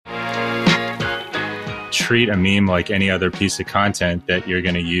treat a meme like any other piece of content that you're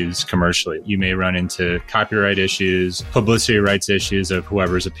going to use commercially. You may run into copyright issues, publicity rights issues of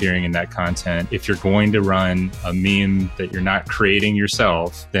whoever's appearing in that content. If you're going to run a meme that you're not creating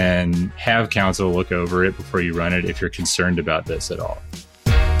yourself, then have counsel look over it before you run it if you're concerned about this at all.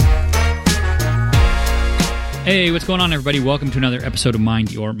 Hey, what's going on, everybody? Welcome to another episode of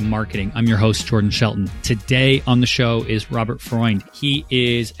Mind Your Marketing. I'm your host, Jordan Shelton. Today on the show is Robert Freund. He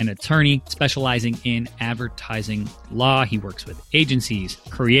is an attorney specializing in advertising law. He works with agencies,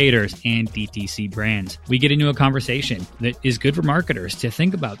 creators, and DTC brands. We get into a conversation that is good for marketers to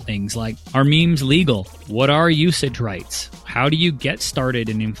think about things like, are memes legal? What are usage rights? How do you get started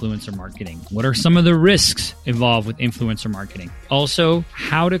in influencer marketing? What are some of the risks involved with influencer marketing? Also,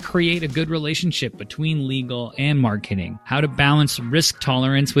 how to create a good relationship between legal and marketing, how to balance risk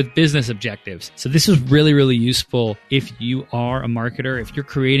tolerance with business objectives. So this is really, really useful if you are a marketer, if you're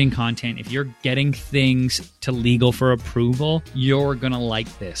creating content, if you're getting things to legal for approval, you're going to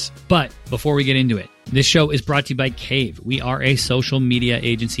like this. But before we get into it, this show is brought to you by Cave. We are a social media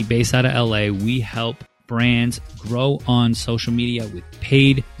agency based out of LA. We help brands grow on social media with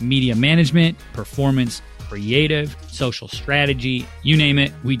paid media management, performance, creative, social strategy, you name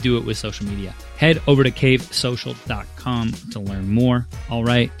it, we do it with social media. Head over to cavesocial.com to learn more. All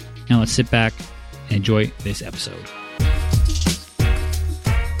right, now let's sit back and enjoy this episode.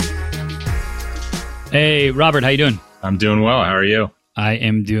 Hey, Robert, how you doing? I'm doing well. How are you? I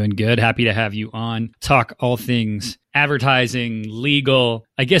am doing good. Happy to have you on. Talk all things advertising, legal.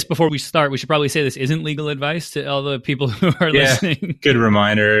 I guess before we start, we should probably say this isn't legal advice to all the people who are listening. Good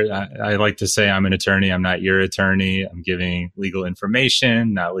reminder. I like to say I'm an attorney. I'm not your attorney. I'm giving legal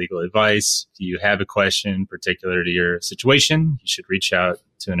information, not legal advice. If you have a question particular to your situation, you should reach out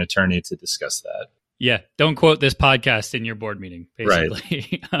to an attorney to discuss that. Yeah. Don't quote this podcast in your board meeting,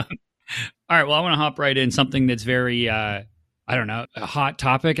 basically. Right. All right. Well, I want to hop right in. Something that's very, a hot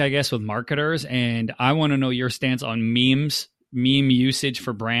topic, I guess, with marketers. And I want to know your stance on memes, meme usage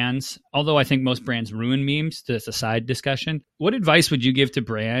for brands. Although I think most brands ruin memes, that's a side discussion. What advice would you give to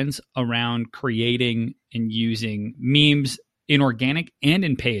brands around creating and using memes in organic and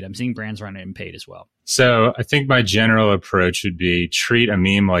in paid? I'm seeing brands run it in paid as well. So I think my general approach would be treat a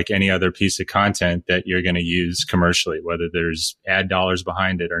meme like any other piece of content that you're going to use commercially, whether there's ad dollars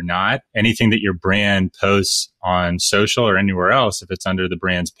behind it or not. Anything that your brand posts on social or anywhere else, if it's under the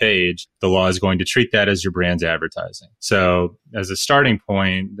brand's page, the law is going to treat that as your brand's advertising. So as a starting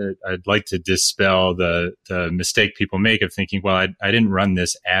point, I'd like to dispel the mistake people make of thinking, well, I didn't run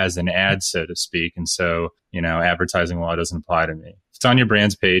this as an ad, so to speak. And so, advertising law doesn't apply to me. It's on your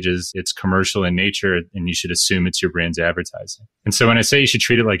brand's pages, it's commercial in nature, and you should assume it's your brand's advertising. And so when I say you should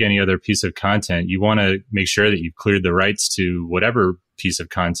treat it like any other piece of content, you want to make sure that you've cleared the rights to whatever piece of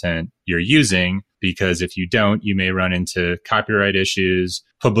content you're using, because if you don't, you may run into copyright issues,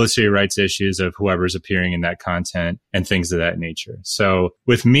 publicity rights issues of whoever's appearing in that content, and things of that nature. So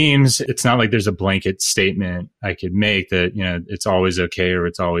with memes, it's not like there's a blanket statement I could make that, it's always okay or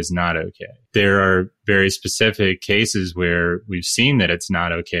it's always not okay. There are very specific cases where we've seen that it's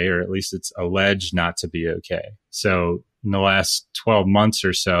not okay, or at least it's alleged not to be okay. So in the last 12 months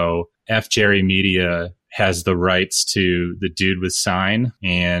or so, F. Jerry Media has the rights to the dude with sign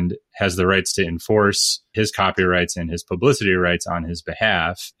and has the rights to enforce his copyrights and his publicity rights on his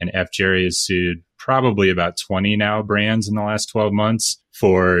behalf. And F. Jerry has sued probably about 20 now brands in the last 12 months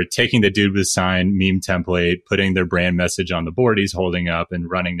for taking the dude with sign meme template, putting their brand message on the board he's holding up and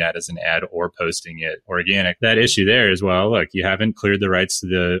running that as an ad or posting it organic. That issue there is, well, look, you haven't cleared the rights to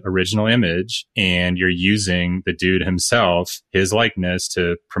the original image and you're using the dude himself, his likeness,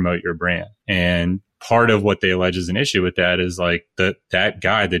 to promote your brand. And part of what they allege is an issue with that is like that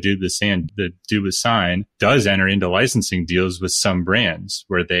guy, the dude with sign, does enter into licensing deals with some brands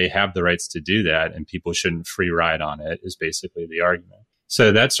where they have the rights to do that, and people shouldn't free ride on it, is basically the argument.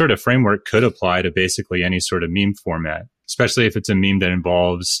 So that sort of framework could apply to basically any sort of meme format, especially if it's a meme that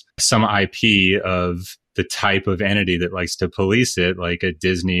involves some IP of the type of entity that likes to police it, like a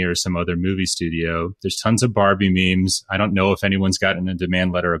Disney or some other movie studio. There's tons of Barbie memes. I don't know if anyone's gotten a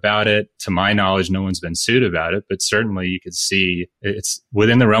demand letter about it. To my knowledge, no one's been sued about it, but certainly you could see it's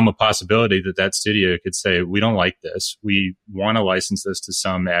within the realm of possibility that studio could say, we don't like this. We want to license this to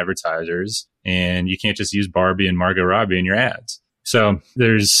some advertisers, and you can't just use Barbie and Margot Robbie in your ads. So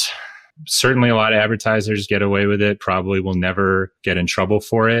there's certainly a lot of advertisers get away with it, probably will never get in trouble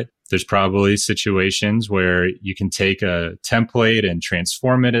for it. There's probably situations where you can take a template and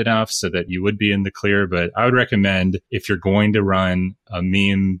transform it enough so that you would be in the clear. But I would recommend if you're going to run a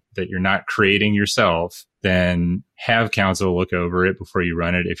meme that you're not creating yourself, then have counsel look over it before you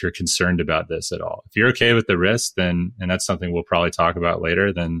run it if you're concerned about this at all. If you're okay with the risk, then, and that's something we'll probably talk about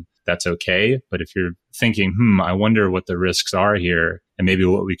later, then that's okay. But if you're thinking, I wonder what the risks are here and maybe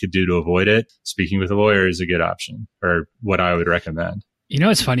what we could do to avoid it, speaking with a lawyer is a good option, or what I would recommend. You know,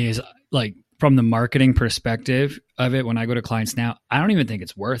 what's funny is like from the marketing perspective of it, when I go to clients now, I don't even think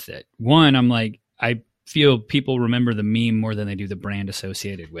it's worth it. One, I'm like, I feel people remember the meme more than they do the brand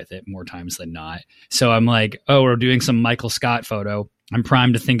associated with it more times than not. So I'm like, oh, we're doing some Michael Scott photo. I'm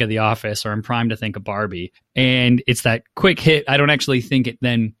primed to think of The Office, or I'm primed to think of Barbie. And it's that quick hit. I don't actually think it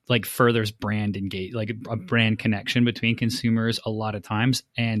then like furthers brand engage, like a brand connection between consumers a lot of times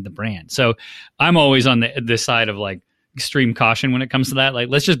and the brand. So I'm always on the side of like extreme caution when it comes to that. Like,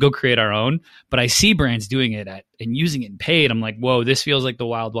 let's just go create our own. But I see brands doing it and using it in paid. I'm like, whoa, this feels like the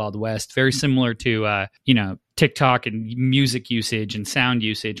wild, wild west. Very similar to, TikTok and music usage and sound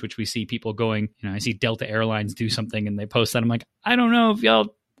usage, which we see people going, I see Delta Airlines do something and they post that. I'm like, I don't know if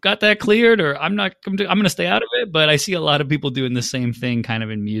y'all got that cleared, or I'm going to stay out of it. But I see a lot of people doing the same thing kind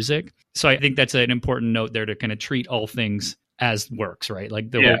of in music. So I think that's an important note there to kind of treat all things as works, right? Like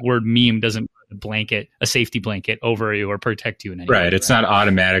the word meme doesn't blanket a safety blanket over you or protect you in any way. Right. It's not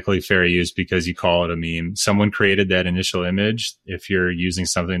automatically fair use because you call it a meme. Someone created that initial image. If you're using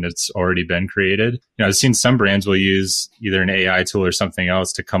something that's already been created, I've seen some brands will use either an AI tool or something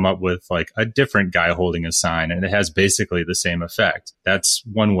else to come up with like a different guy holding a sign, and it has basically the same effect. That's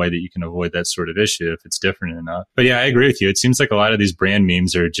one way that you can avoid that sort of issue if it's different enough. But yeah, I agree with you. It seems like a lot of these brand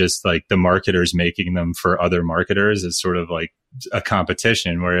memes are just like the marketers making them for other marketers as sort of like a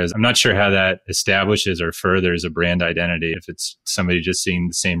competition, whereas I'm not sure how that establishes or furthers a brand identity if it's somebody just seeing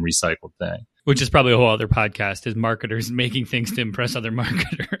the same recycled thing. Which is probably a whole other podcast, is marketers making things to impress other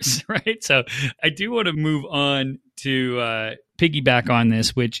marketers, right? So I do want to move on to piggyback on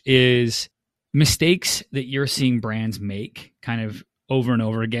this, which is mistakes that you're seeing brands make kind of over and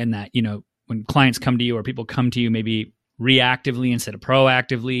over again, that, when clients come to you or people come to you maybe reactively instead of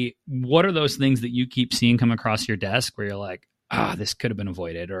proactively. What are those things that you keep seeing come across your desk where you're like, this could have been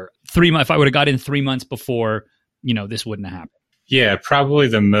avoided, or 3 months, if I would have got in 3 months before, this wouldn't have happened? Yeah, probably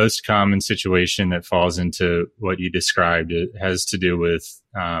the most common situation that falls into what you described, it has to do with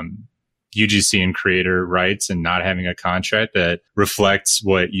UGC and creator rights and not having a contract that reflects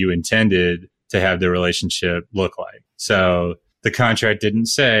what you intended to have the relationship look like. So the contract didn't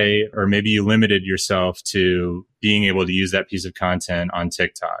say, or maybe you limited yourself to being able to use that piece of content on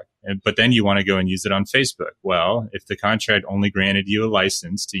TikTok, but then you want to go and use it on Facebook. Well, if the contract only granted you a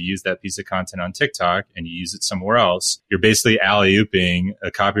license to use that piece of content on TikTok and you use it somewhere else, you're basically alley-ooping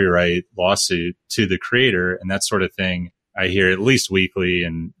a copyright lawsuit to the creator, and that sort of thing I hear at least weekly.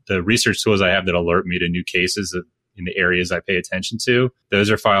 And the research tools I have that alert me to new cases in the areas I pay attention to,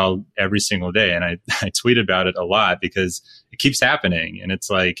 those are filed every single day. And I tweet about it a lot because it keeps happening. And it's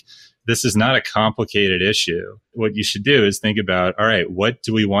like, this is not a complicated issue. What you should do is think about, all right, what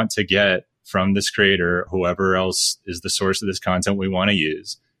do we want to get from this creator, whoever else is the source of this content we want to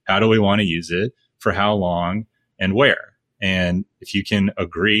use? How do we want to use it? For how long and where? And if you can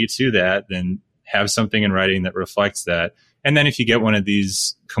agree to that, then have something in writing that reflects that. And then if you get one of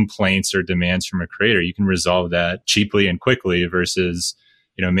these complaints or demands from a creator, you can resolve that cheaply and quickly versus,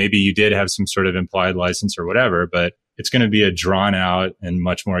 maybe you did have some sort of implied license or whatever, but it's going to be a drawn out and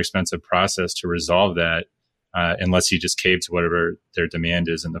much more expensive process to resolve that unless you just cave to whatever their demand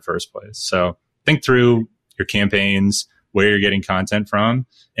is in the first place. So think through your campaigns, where you're getting content from.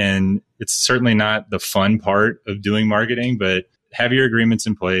 And it's certainly not the fun part of doing marketing, but have your agreements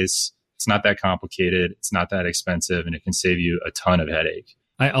in place. It's not that complicated. It's not that expensive, and it can save you a ton of headache.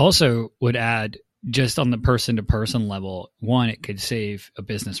 I also would add, just on the person-to-person level, one, it could save a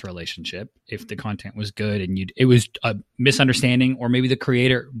business relationship if the content was good and it was a misunderstanding, or maybe the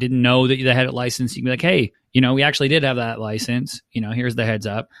creator didn't know that they had it licensed. You can be like, hey, we actually did have that license. Here's the heads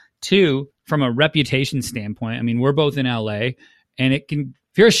up. Two, from a reputation standpoint, I mean, we're both in LA, and if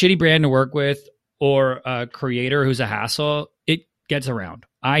you're a shitty brand to work with or a creator who's a hassle, it gets around.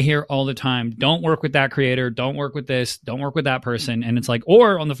 I hear all the time, don't work with that creator, don't work with this, don't work with that person. And it's like,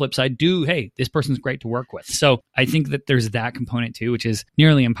 or on the flip side, hey, this person's great to work with. So I think that there's that component too, which is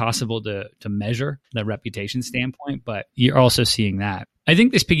nearly impossible to measure the reputation standpoint, but you're also seeing that. I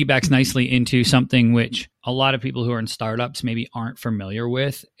think this piggybacks nicely into something which a lot of people who are in startups maybe aren't familiar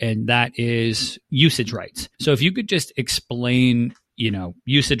with, and that is usage rights. So if you could just explain,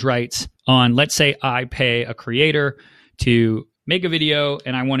 usage rights on, let's say I pay a creator to make a video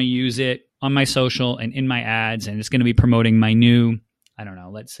and I want to use it on my social and in my ads, and it's going to be promoting my new, I don't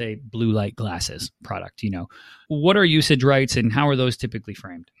know, let's say blue light glasses product, what are usage rights and how are those typically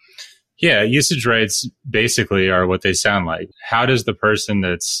framed? Yeah, usage rights basically are what they sound like. How does the person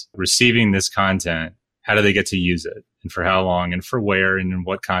that's receiving this content, how do they get to use it, and for how long, and for where, and in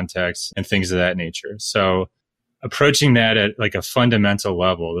what context, and things of that nature. So approaching that at like a fundamental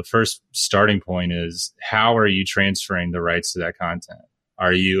level, the first starting point is, how are you transferring the rights to that content?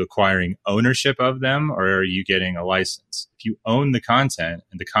 Are you acquiring ownership of them, or are you getting a license? If you own the content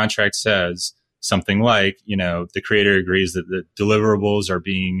and the contract says something like, the creator agrees that the deliverables are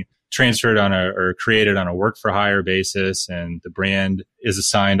being transferred or created on a work for hire basis, and the brand is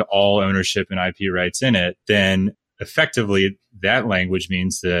assigned all ownership and IP rights in it, then effectively that language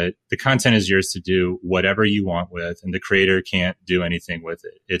means that the content is yours to do whatever you want with, and the creator can't do anything with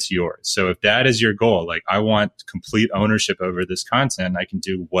it. It's yours. So if that is your goal, like I want complete ownership over this content, I can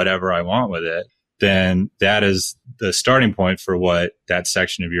do whatever I want with it, then that is the starting point for what that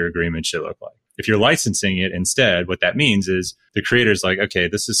section of your agreement should look like. If you're licensing it instead, what that means is the creator's like, okay,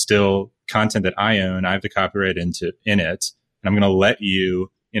 this is still content that I own. I have the copyright in it, and I'm going to let you,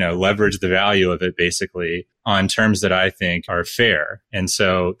 leverage the value of it basically on terms that I think are fair. And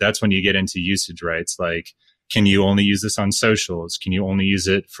so that's when you get into usage rights. Like, can you only use this on socials? Can you only use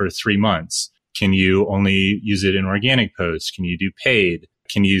it for 3 months? Can you only use it in organic posts? Can you do paid?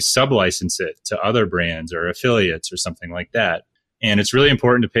 Can you sublicense it to other brands or affiliates or something like that? And it's really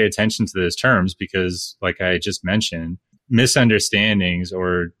important to pay attention to those terms because, like I just mentioned, misunderstandings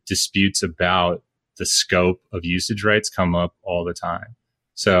or disputes about the scope of usage rights come up all the time.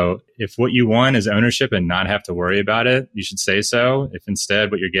 So if what you want is ownership and not have to worry about it, you should say so. If instead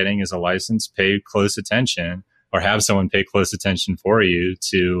what you're getting is a license, pay close attention, or have someone pay close attention for you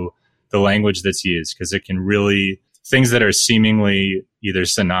to the language that's used, because it can really, things that are seemingly either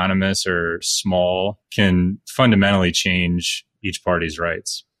synonymous or small can fundamentally change each party's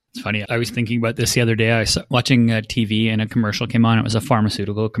rights. It's funny. I was thinking about this the other day. I was watching TV and a commercial came on. It was a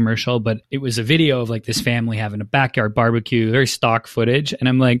pharmaceutical commercial, but it was a video of like this family having a backyard barbecue, very stock footage. And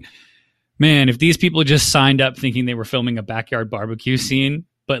I'm like, man, if these people just signed up thinking they were filming a backyard barbecue scene,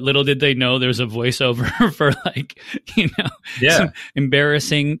 but little did they know there's a voiceover for like, some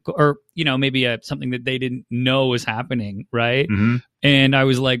embarrassing or, maybe something that they didn't know was happening. Right. Mm-hmm. And I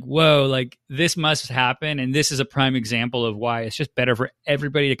was like, whoa, like this must happen. And this is a prime example of why it's just better for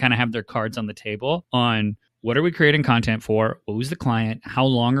everybody to kind of have their cards on the table on what are we creating content for? Who's the client? How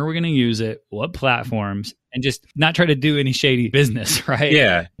long are we going to use it? What platforms? And just not try to do any shady business. Right.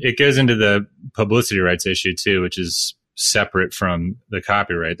 Yeah. It goes into the publicity rights issue too, which is separate from the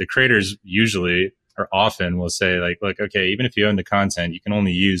copyright. The creators usually or often will say like, look, okay, even if you own the content, you can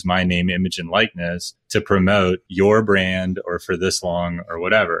only use my name, image, and likeness to promote your brand or for this long or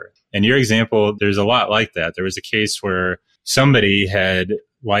whatever. And your example, there's a lot like that. There was a case where somebody had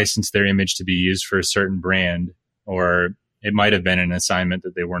licensed their image to be used for a certain brand, or it might have been an assignment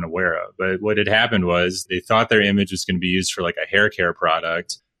that they weren't aware of. But what had happened was they thought their image was going to be used for like a hair care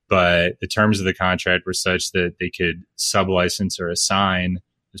product, but the terms of the contract were such that they could sublicense or assign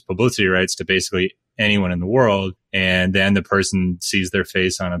those publicity rights to basically anyone in the world. And then the person sees their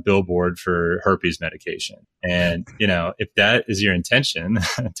face on a billboard for herpes medication. And, if that is your intention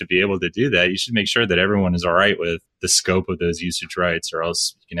to be able to do that, you should make sure that everyone is all right with the scope of those usage rights, or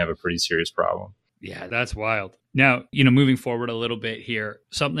else you can have a pretty serious problem. Yeah, that's wild. Now, moving forward a little bit here,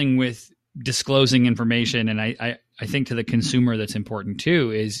 something with disclosing information, and I think to the consumer that's important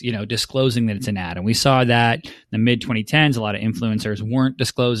too, is, disclosing that it's an ad. And we saw that in the mid 2010s, a lot of influencers weren't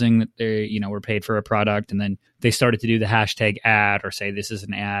disclosing that they, were paid for a product. And then they started to do the hashtag ad or say this is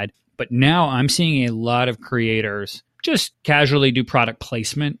an ad. But now I'm seeing a lot of creators just casually do product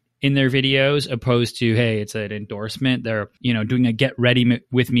placement in their videos, opposed to, hey, it's an endorsement. They're, doing a get ready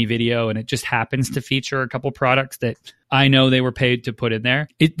with me video, and it just happens to feature a couple products that I know they were paid to put in there.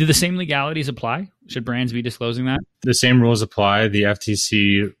 Do the same legalities apply? Should brands be disclosing that? The same rules apply. The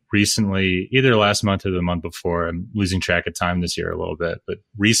FTC recently, either last month or the month before, I'm losing track of time this year a little bit, but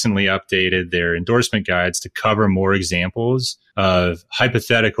recently updated their endorsement guides to cover more examples of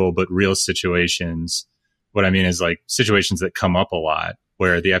hypothetical but real situations. What I mean is like situations that come up a lot,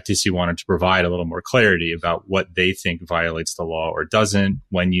 where the FTC wanted to provide a little more clarity about what they think violates the law or doesn't,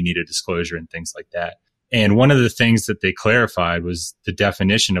 when you need a disclosure and things like that. And one of the things that they clarified was the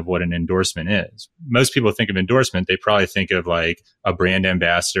definition of what an endorsement is. Most people think of endorsement, they probably think of like a brand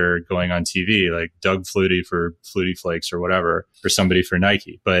ambassador going on TV, like Doug Flutie for Flutie Flakes or whatever, or somebody for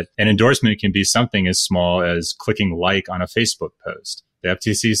Nike. But an endorsement can be something as small as clicking like on a Facebook post. The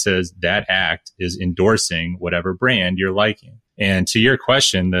FTC says that act is endorsing whatever brand you're liking. And to your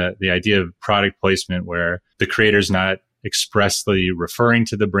question, the idea of product placement where the creator's not expressly referring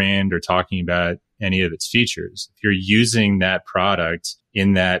to the brand or talking about any of its features. If you're using that product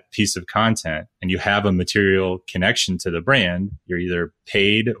in that piece of content and you have a material connection to the brand, you're either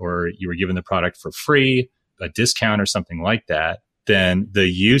paid or you were given the product for free, a discount or something like that, then the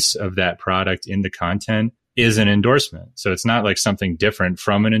use of that product in the content is an endorsement. So it's not like something different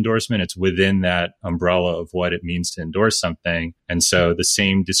from an endorsement. It's within that umbrella of what it means to endorse something. And so the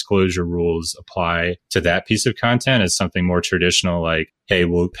same disclosure rules apply to that piece of content as something more traditional, like, hey,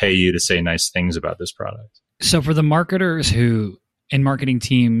 we'll pay you to say nice things about this product. So for the marketers and marketing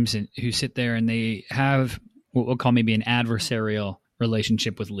teams who sit there and they have what we'll call maybe an adversarial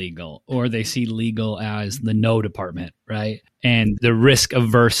relationship with legal, or they see legal as the no department, right? And the risk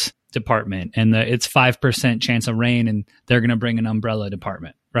averse department, and it's 5% chance of rain and they're going to bring an umbrella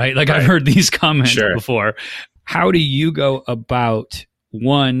department, right? Like I've heard these comments before. How do you go about,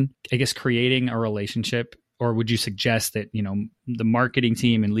 one, I guess, creating a relationship? Or would you suggest that, the marketing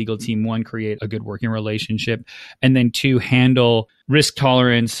team and legal team, one, create a good working relationship, and then two, handle risk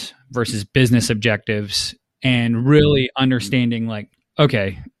tolerance versus business objectives, and really understanding like,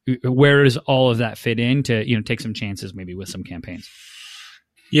 okay, where does all of that fit in to, take some chances maybe with some campaigns?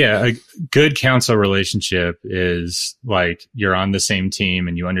 Yeah, a good counsel relationship is like you're on the same team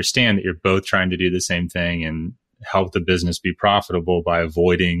and you understand that you're both trying to do the same thing and help the business be profitable by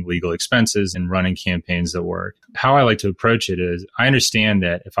avoiding legal expenses and running campaigns that work. How I like to approach it is I understand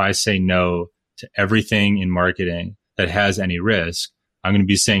that if I say no to everything in marketing that has any risk, I'm going to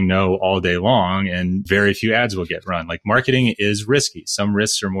be saying no all day long and very few ads will get run. Like marketing is risky. Some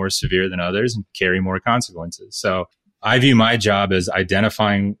risks are more severe than others and carry more consequences. So I view my job as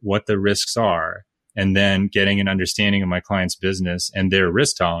identifying what the risks are and then getting an understanding of my client's business and their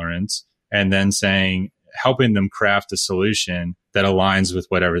risk tolerance, and then helping them craft a solution that aligns with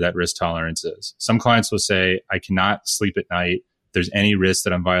whatever that risk tolerance is. Some clients will say, I cannot sleep at night. If there's any risk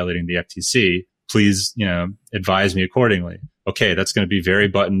that I'm violating the FTC, please, advise me accordingly. Okay, that's going to be very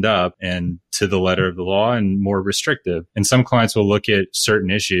buttoned up and to the letter of the law and more restrictive. And some clients will look at certain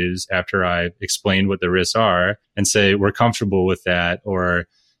issues after I've explained what the risks are and say, we're comfortable with that. Or,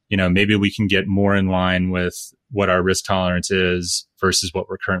 maybe we can get more in line with what our risk tolerance is versus what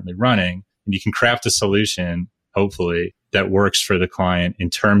we're currently running. And you can craft a solution, hopefully, that works for the client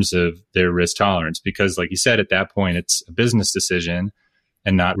in terms of their risk tolerance. Because like you said, at that point, it's a business decision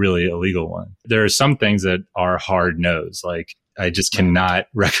and not really a legal one. There are some things that are hard no's. Like I just cannot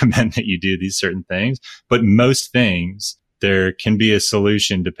recommend that you do these certain things. But most things, there can be a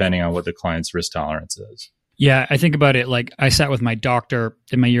solution depending on what the client's risk tolerance is. Yeah, I think about it like I sat with my doctor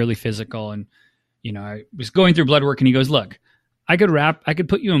in my yearly physical and, I was going through blood work and he goes, look, I could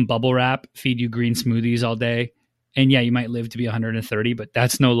put you in bubble wrap, feed you green smoothies all day. And yeah, you might live to be 130, but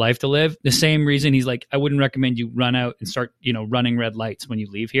that's no life to live. The same reason he's like, I wouldn't recommend you run out and start, running red lights when you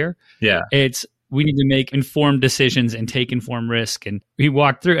leave here. Yeah. We need to make informed decisions and take informed risk. And we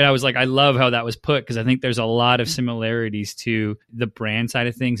walked through and I was like, I love how that was put, because I think there's a lot of similarities to the brand side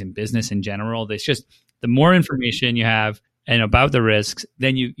of things and business in general. There's just the more information you have and about the risks,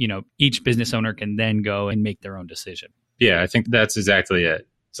 then each business owner can then go and make their own decision. Yeah, I think that's exactly it.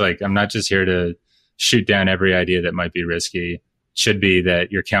 It's like, I'm not just here to shoot down every idea that might be risky. It should be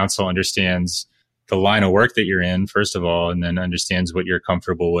that your counsel understands the line of work that you're in, first of all, and then understands what you're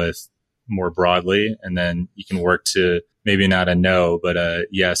comfortable with more broadly. And then you can work to maybe not a no, but a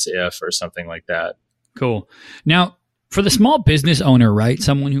yes, if, or something like that. Cool. Now, for the small business owner, right?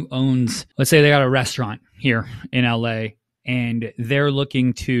 Someone who owns, let's say they got a restaurant here in LA and they're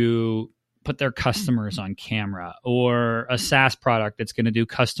looking to put their customers on camera, or a SaaS product that's going to do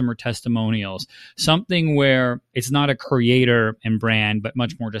customer testimonials, something where it's not a creator and brand, but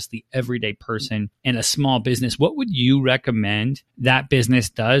much more just the everyday person and a small business. What would you recommend that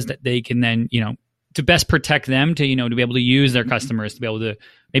business does that they can then, to best protect them, to, to be able to use their customers, to be able to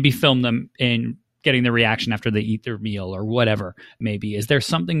maybe film them in getting the reaction after they eat their meal or whatever maybe? Is there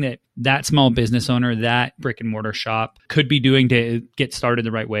something that small business owner, that brick and mortar shop could be doing to get started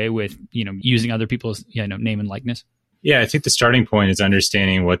the right way with, using other people's, name and likeness? Yeah, I think the starting point is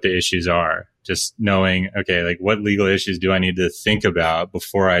understanding what the issues are. Just knowing, okay, like what legal issues do I need to think about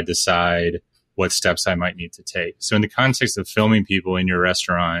before I decide what steps I might need to take? So in the context of filming people in your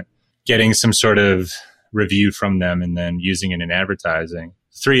restaurant, getting some sort of review from them and then using it in advertising,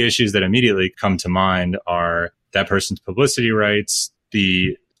 3 issues that immediately come to mind are that person's publicity rights,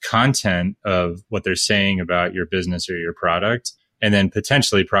 the content of what they're saying about your business or your product, And then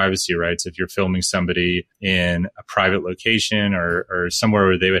potentially privacy rights if you're filming somebody in a private location or somewhere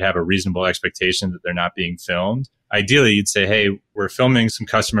where they would have a reasonable expectation that they're not being filmed. Ideally, you'd say, hey, we're filming some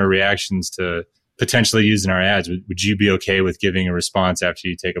customer reactions to potentially use in our ads. Would you be okay with giving a response after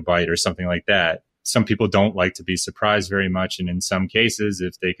you take a bite or something like that? Some people don't like to be surprised very much. And in some cases,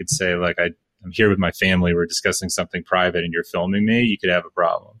 if they could say, like, I'm here with my family, we're discussing something private and you're filming me, you could have a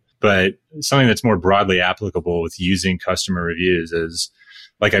problem. But something that's more broadly applicable with using customer reviews is,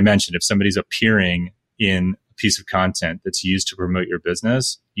 like I mentioned, if somebody's appearing in a piece of content that's used to promote your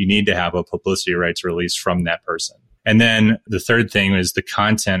business, you need to have a publicity rights release from that person. And then the third thing is the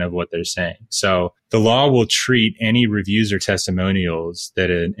content of what they're saying. So the law will treat any reviews or testimonials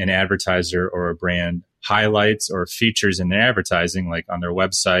that an advertiser or a brand highlights or features in their advertising, like on their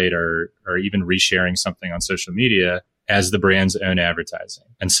website or even resharing something on social media, as the brand's own advertising.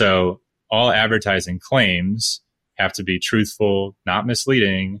 And so all advertising claims have to be truthful, not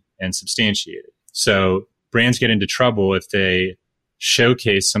misleading, and substantiated. So brands get into trouble if they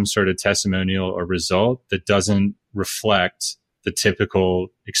showcase some sort of testimonial or result that doesn't reflect the typical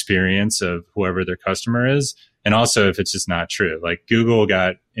experience of whoever their customer is. And also if it's just not true. Like Google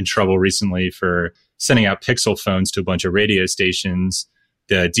got in trouble recently for sending out Pixel phones to a bunch of radio stations.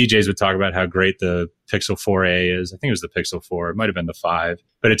 The DJs would talk about how great the Pixel 4a is. I think it was the Pixel 4. It might have been the 5.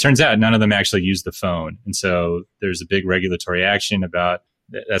 But it turns out none of them actually used the phone. And so there's a big regulatory action about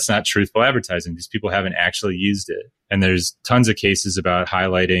that's not truthful advertising. These people haven't actually used it. And there's tons of cases about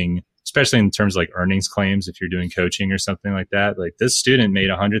highlighting, especially in terms of like earnings claims, if you're doing coaching or something like that. Like this student made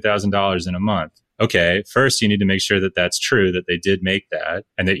 $100,000 in a month. Okay, first you need to make sure that that's true, that they did make that,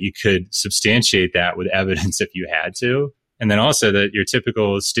 and that you could substantiate that with evidence if you had to. And then also that your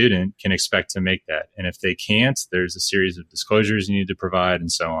typical student can expect to make that. And if they can't, there's a series of disclosures you need to provide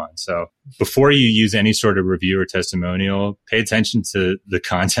and so on. So before you use any sort of review or testimonial, pay attention to the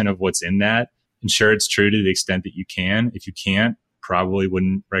content of what's in that. Ensure it's true to the extent that you can. If you can't, probably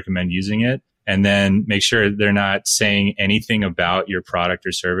wouldn't recommend using it. And then make sure they're not saying anything about your product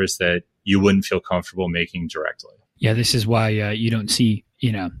or service that you wouldn't feel comfortable making directly. Yeah, this is why you don't see,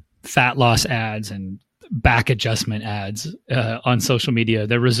 fat loss ads and back adjustment ads on social media.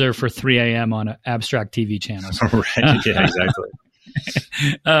 They're reserved for 3 a.m. on abstract TV channels. Right. Yeah,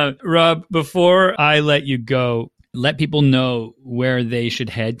 exactly. Rob, before I let you go, let people know where they should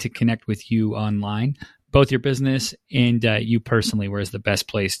head to connect with you online, both your business and you personally. Where's the best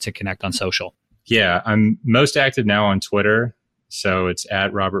place to connect on social? Yeah, I'm most active now on Twitter. So it's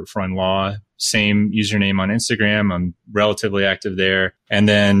at Robert Freund Law. Same username on Instagram. I'm relatively active there. And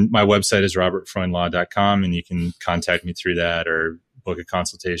then my website is robertfreundlaw.com, and you can contact me through that or book a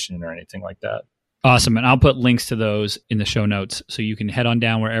consultation or anything like that. Awesome. And I'll put links to those in the show notes so you can head on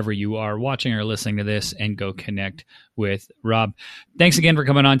down wherever you are watching or listening to this and go connect with Rob. Thanks again for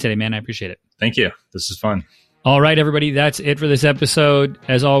coming on today, man. I appreciate it. Thank you. This is fun. All right, everybody. That's it for this episode.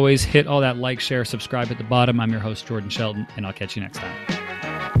 As always, hit all that like, share, subscribe at the bottom. I'm your host, Jordan Shelton, and I'll catch you next time.